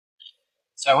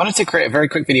So I wanted to create a very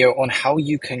quick video on how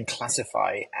you can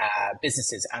classify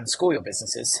businesses and score your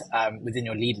businesses within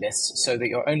your lead list so that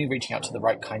you're only reaching out to the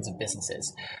right kinds of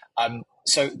businesses.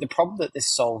 So the problem that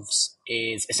this solves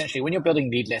is essentially when you're building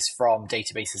lead lists from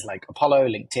databases like Apollo,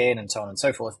 LinkedIn, and so on and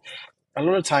so forth, a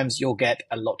lot of times you'll get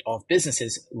a lot of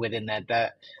businesses within there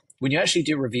that when you actually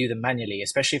do review them manually,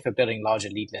 especially if you're building larger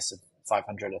lead lists of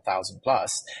 500, 1,000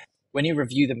 plus, when you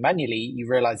review them manually, you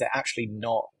realize they're actually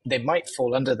not, they might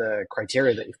fall under the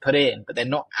criteria that you've put in, but they're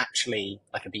not actually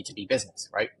like a B2B business,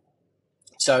 right?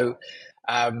 So,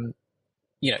 um,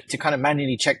 to kind of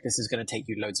manually check this is going to take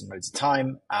you loads and loads of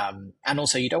time. And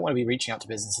also, you don't want to be reaching out to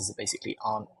businesses that basically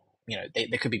aren't,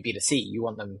 they could be B2C. You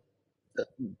want them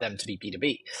to be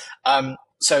B2B.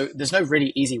 So there's no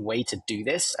really easy way to do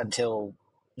this until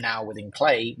now within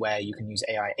Clay, where you can use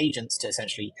AI agents to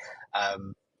essentially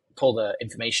pull the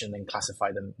information and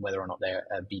classify them whether or not they're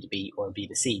a B2B or a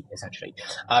B2C, essentially.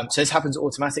 So this happens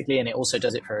automatically, and it also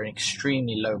does it for an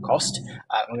extremely low cost.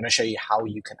 I'm going to show you how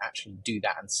you can actually do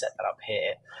that and set that up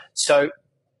here. So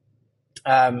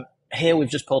here we've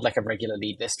just pulled like a regular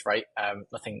lead list, right?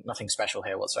 Nothing special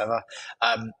here whatsoever.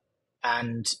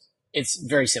 And it's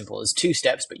very simple. There's two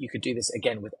steps, but you could do this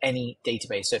again with any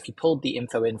database. So if you pulled the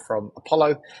info in from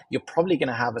Apollo, you're probably going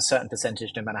to have a certain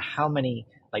percentage, no matter how many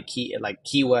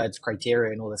keywords,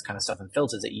 criteria, and all this kind of stuff and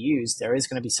filters that you use, there is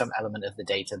going to be some element of the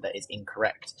data that is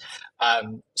incorrect.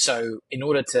 So in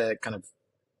order to kind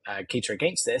of cater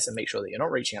against this and make sure that you're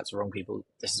not reaching out to the wrong people,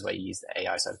 this is where you use the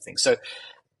AI side of things. So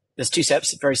there's two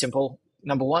steps, very simple.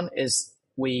 Number one is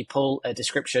we pull a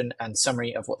description and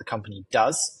summary of what the company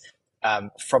does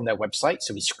from their website.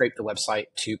 So we scrape the website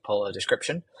to pull a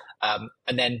description.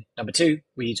 And then number two,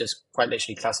 we just quite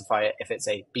literally classify it if it's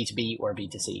a B2B or a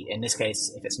B2C. In this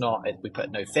case, if it's not, we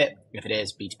put no fit. If it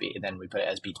is B2B, then we put it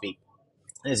as B2B.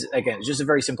 It's just a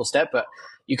very simple step, but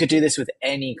you could do this with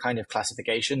any kind of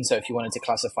classification. So if you wanted to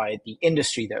classify the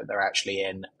industry that they're actually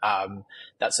in,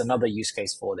 that's another use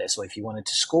case for this. Or if you wanted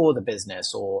to score the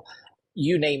business, or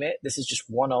you name it, this is just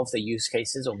one of the use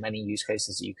cases or many use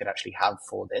cases that you could actually have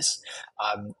for this,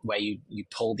 where you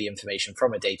pull the information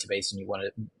from a database and you want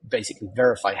to basically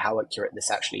verify how accurate this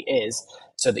actually is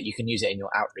so that you can use it in your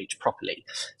outreach properly.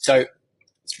 So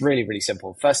it's really, really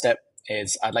simple. First step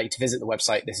is I'd like you to visit the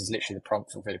website. This is literally the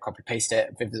prompt. Feel free to copy paste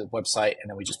it, visit the website, and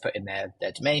then we just put in their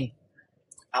domain.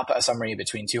 I'll put a summary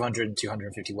between 200 and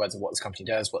 250 words of what this company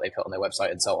does, what they put on their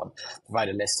website, and so on. Provide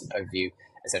a list and overview,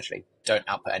 essentially. Don't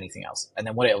output anything else. And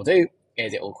then what it'll do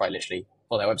is it will quite literally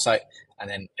pull their website, and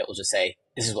then it will just say,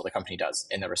 this is what the company does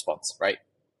in the response, right?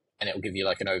 And it will give you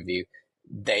like an overview.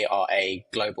 They are a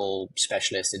global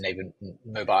specialist in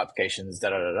mobile applications,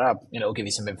 and it'll give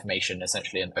you some information,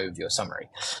 essentially an overview or summary.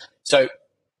 So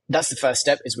that's the first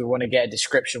step, is we want to get a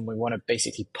description. We want to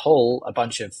basically pull a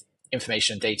bunch of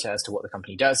information and data as to what the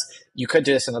company does. You could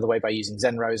do this another way by using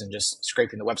Zenrose and just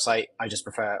scraping the website.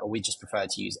 We just prefer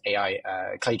to use AI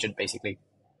Clayagent, basically.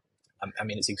 I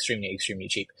mean, it's extremely, extremely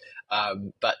cheap,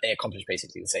 but they accomplish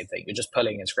basically the same thing. You're just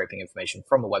pulling and scraping information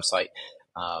from a website.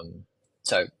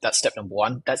 So that's step number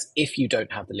one. That's if you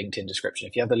don't have the LinkedIn description.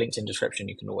 If you have the LinkedIn description,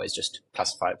 you can always just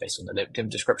classify it based on the LinkedIn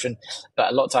description.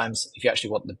 But a lot of times, if you actually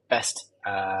want the best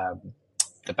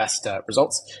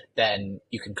results, then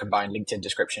you can combine LinkedIn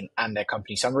description and their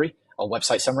company summary or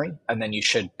website summary, and then you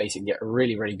should basically get a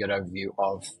really, really good overview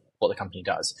of what the company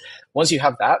does. Once you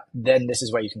have that, then this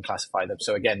is where you can classify them.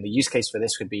 So again, the use case for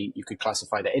this could be you could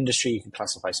classify the industry, you can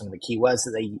classify some of the keywords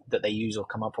that they use or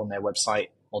come up on their website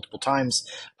multiple times.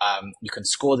 You can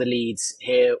score the leads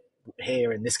here.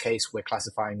 Here in this case, we're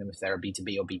classifying them if they're a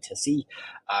B2B or B2C,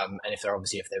 and if they're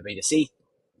B2C,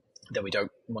 then we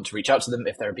don't want to reach out to them.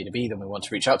 If they're a B2B, then we want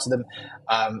to reach out to them.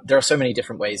 There are so many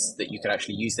different ways that you could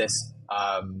actually use this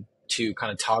to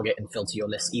kind of target and filter your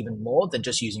list even more than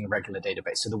just using a regular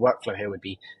database. So the workflow here would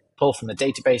be pull from the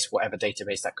database, whatever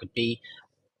database that could be,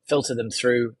 filter them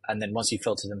through, and then once you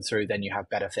filter them through, then you have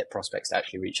better fit prospects to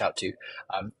actually reach out to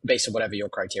based on whatever your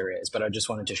criteria is. But I just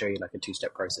wanted to show you like a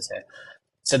two-step process here.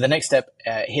 So the next step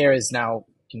here is now,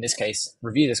 in this case,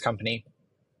 review this company,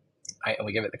 right, and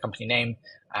we give it the company name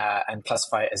and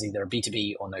classify it as either a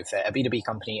B2B or no fit, a B2B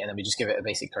company, and then we just give it a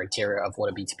basic criteria of what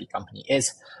a B2B company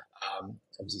is.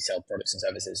 Obviously sell products and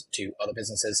services to other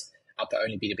businesses, output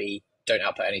only B2B, don't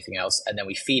output anything else, and then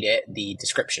we feed it the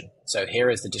description. So here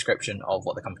is the description of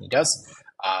what the company does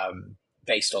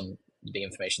based on the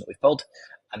information that we've pulled,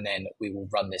 and then we will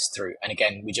run this through. And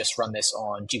again, we just run this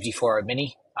on GPT-4o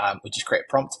Mini. We just create a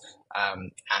prompt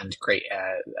and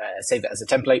save it as a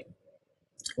template.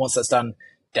 Once that's done,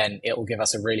 then it will give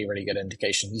us a really, really good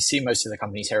indication. You see most of the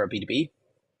companies here are B2B,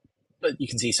 but you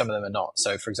can see some of them are not.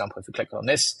 So for example, if we click on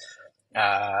this,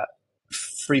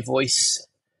 free voice,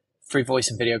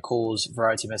 and video calls,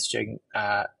 variety messaging.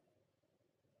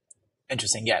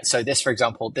 Interesting. Yeah. So this, for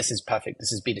example, this is perfect.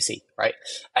 This is B2C, right?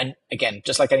 And again,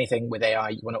 just like anything with AI,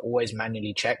 you want to always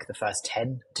manually check the first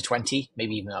 10 to 20,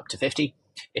 maybe even up to 50.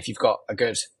 If you've got a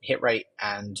good hit rate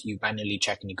and you manually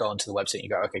check and you go onto the website and you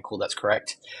go, okay, cool, that's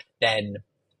correct, then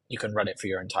you can run it for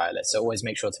your entire list. So always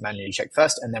make sure to manually check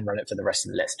first and then run it for the rest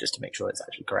of the list just to make sure it's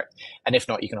actually correct. And if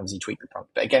not, you can obviously tweak the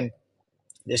prompt. But again,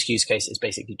 this use case is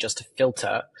basically just to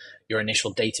filter your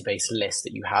initial database list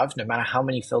that you have. No matter how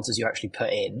many filters you actually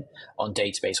put in on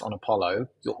database on Apollo,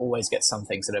 you'll always get some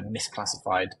things that are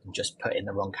misclassified and just put in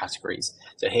the wrong categories.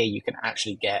 So here you can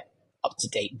actually get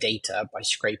up-to-date data by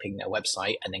scraping their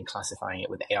website and then classifying it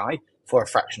with AI for a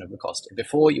fraction of the cost.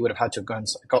 Before, you would have had to have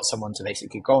got someone to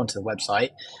basically go onto the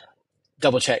website,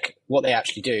 double check what they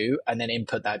actually do, and then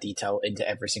input that detail into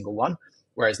every single one.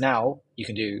 Whereas now you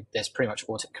can do this pretty much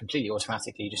completely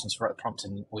automatically. You just need to write a prompt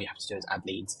and all you have to do is add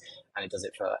leads, and it does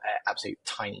it for an absolute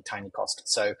tiny cost.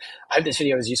 So I hope this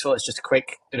video is useful. It's just a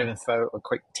quick bit of info, a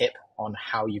quick tip on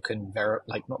how you can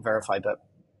not verify, but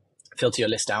filter your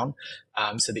list down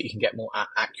so that you can get more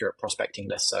accurate prospecting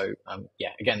lists. So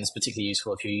yeah, again, it's particularly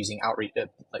useful if you're using outreach,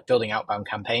 like building outbound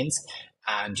campaigns,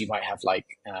 and you might have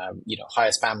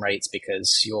higher spam rates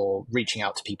because you're reaching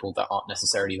out to people that aren't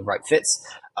necessarily the right fits,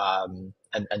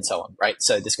 and so on, right?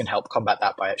 So this can help combat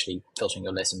that by actually filtering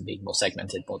your list and being more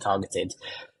segmented, more targeted,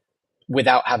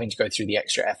 without having to go through the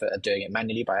extra effort of doing it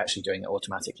manually, by actually doing it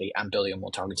automatically and building a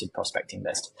more targeted prospecting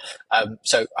list.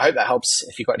 So I hope that helps.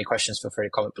 If you've got any questions, feel free to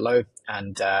comment below,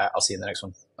 and I'll see you in the next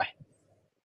one. Bye.